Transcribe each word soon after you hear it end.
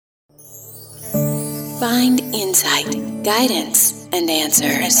Find insight, guidance, and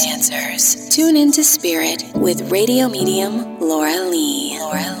answers. Tune into Spirit with radio medium Laura Lee.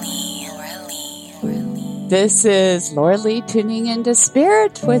 This is Laura Lee tuning into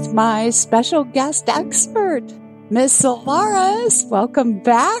Spirit with my special guest expert, Miss Solaris. Welcome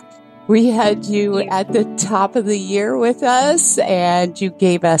back. We had you at the top of the year with us, and you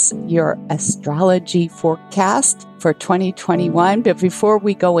gave us your astrology forecast for 2021. But before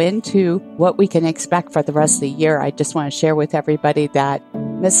we go into what we can expect for the rest of the year, I just want to share with everybody that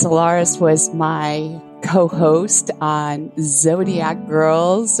Miss Solaris was my co-host on Zodiac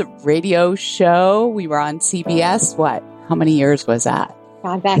Girls radio show. We were on CBS. How many years was that?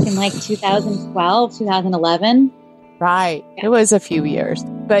 God, back in like 2012, 2011. Right. Yeah. It was a few years.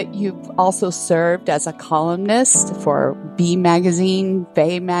 But you've also served as a columnist for B Magazine,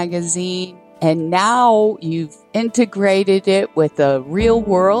 Faye Magazine, and now you've integrated it with the real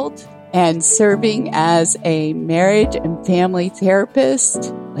world and serving as a marriage and family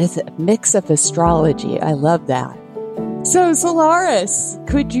therapist with a mix of astrology. I love that. So, Solaris,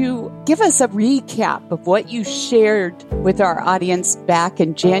 could you give us a recap of what you shared with our audience back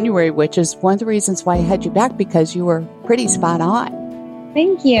in January, which is one of the reasons why I had you back, because you were pretty spot on.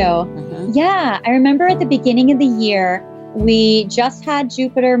 Thank you. Mm-hmm. Yeah, I remember at the beginning of the year, we just had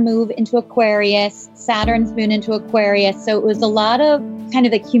Jupiter move into Aquarius, Saturn's moon into Aquarius. So it was a lot of kind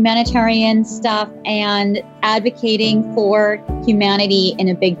of the humanitarian stuff and advocating for humanity in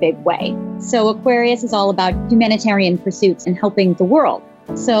a big, big way. So Aquarius is all about humanitarian pursuits and helping the world.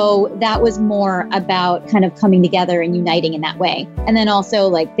 So that was more about kind of coming together and uniting in that way. And then also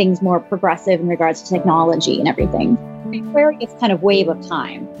like things more progressive in regards to technology and everything. Aquarius kind of wave of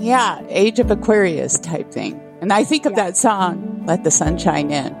time. Yeah, Age of Aquarius type thing. And I think of that song, Let the Sun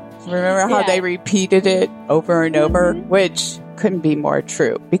Shine In. Remember how they repeated it over and over, which couldn't be more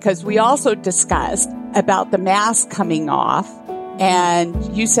true. Because we also discussed about the mask coming off,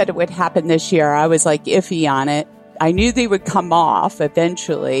 and you said it would happen this year. I was like iffy on it. I knew they would come off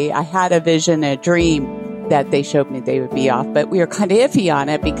eventually. I had a vision, a dream that they showed me they would be off, but we were kind of iffy on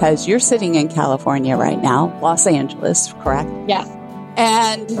it because you're sitting in California right now, Los Angeles, correct? Yeah.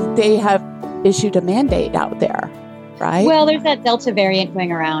 And they have issued a mandate out there, right? Well, there's that Delta variant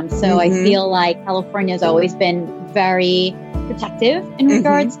going around. So I feel like California has always been very protective in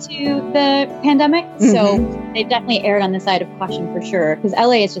regards to the pandemic. So they've definitely erred on the side of caution for sure, because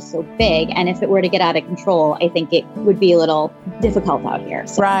LA is just so big. And if it were to get out of control, I think it would be a little difficult out here.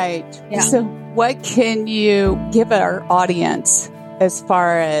 So, right. Yeah. So what can you give our audience as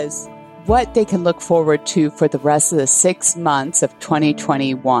far as what they can look forward to for the rest of the 6 months of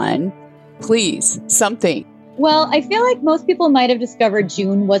 2021? Please, something. Well, I feel like most people might have discovered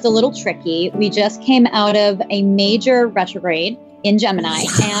June was a little tricky. We just came out of a major retrograde in Gemini,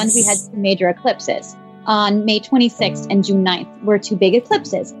 and we had two major eclipses. On May 26th and June 9th were two big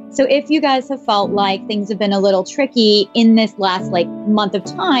eclipses. So if you guys have felt like things have been a little tricky in this last month of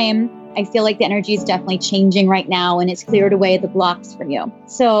time, I feel like the energy is definitely changing right now, and it's cleared away the blocks for you.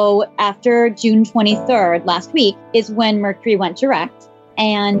 So after June 23rd, last week, is when Mercury went direct.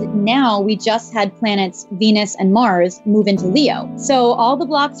 And now we just had planets Venus and Mars move into Leo. So all the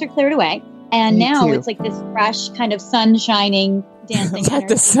blocks are cleared away. And now it's like this fresh kind of sun shining, dancing Let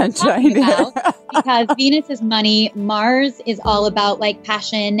the sun shine in. Because Venus is money. Mars is all about like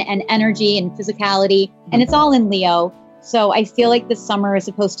passion and energy and physicality. And it's all in Leo. So I feel like this summer is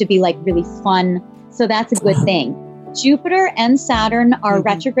supposed to be like really fun. So that's a good thing. Jupiter and Saturn are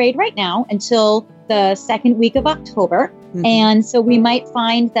retrograde right now until the second week of October. And so we might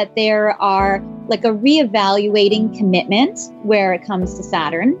find that there are like a reevaluating commitment where it comes to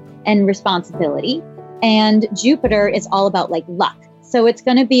Saturn and responsibility. And Jupiter is all about like luck. So it's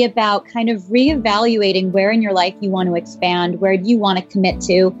going to be about kind of reevaluating where in your life you want to expand. Where do you want to commit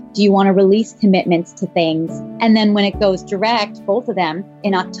to? Do you want to release commitments to things? And then when it goes direct, both of them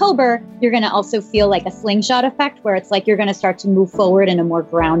in October, you're going to also feel like a slingshot effect where it's like you're going to start to move forward in a more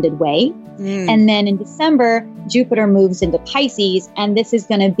grounded way. And then in December, Jupiter moves into Pisces, and this is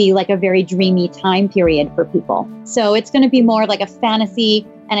going to be like a very dreamy time period for people. So it's going to be more like a fantasy.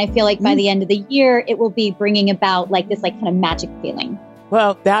 And I feel like by the end of the year, it will be bringing about like this like kind of magic feeling.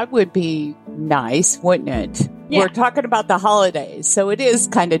 Well, that would be nice, wouldn't it? Yeah. We're talking about the holidays, so it is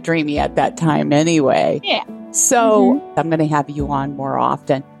kind of dreamy at that time anyway. Yeah. So I'm going to have you on more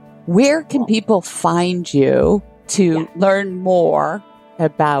often. Where can people find you to learn more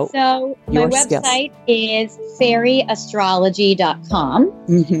about your website is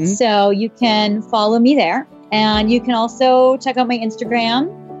fairyastrology.com. So you can follow me there. And you can also check out my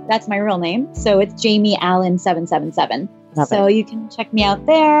Instagram. That's my real name. So it's Jamie Allen 777. So you can check me out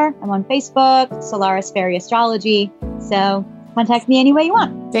there. I'm on Facebook, Solaris Fairy Astrology. So contact me any way you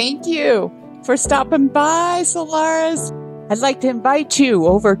want. Thank you for stopping by, Solaris. I'd like to invite you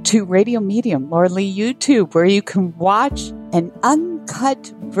over to Radio Medium, Laura Lee YouTube, where you can watch an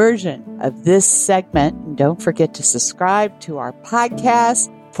uncut version of this segment. And don't forget to subscribe to our podcast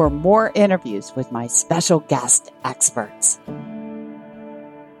for more interviews with my special guest experts.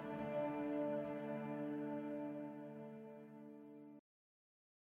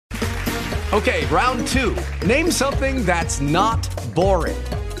 Okay, round two. Name something that's not boring.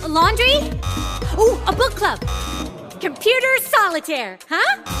 A laundry? Ooh, a book club. Computer solitaire,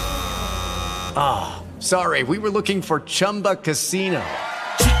 huh? Ah, sorry, we were looking for Chumba Casino.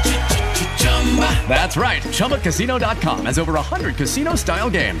 That's right, ChumbaCasino.com has over 100 casino-style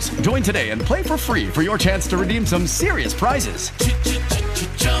games. Join today and play for free for your chance to redeem some serious prizes.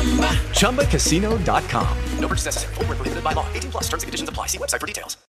 ChumbaCasino.com. No purchase necessary. Void where prohibited by law. 18+ terms and conditions apply. See website for details.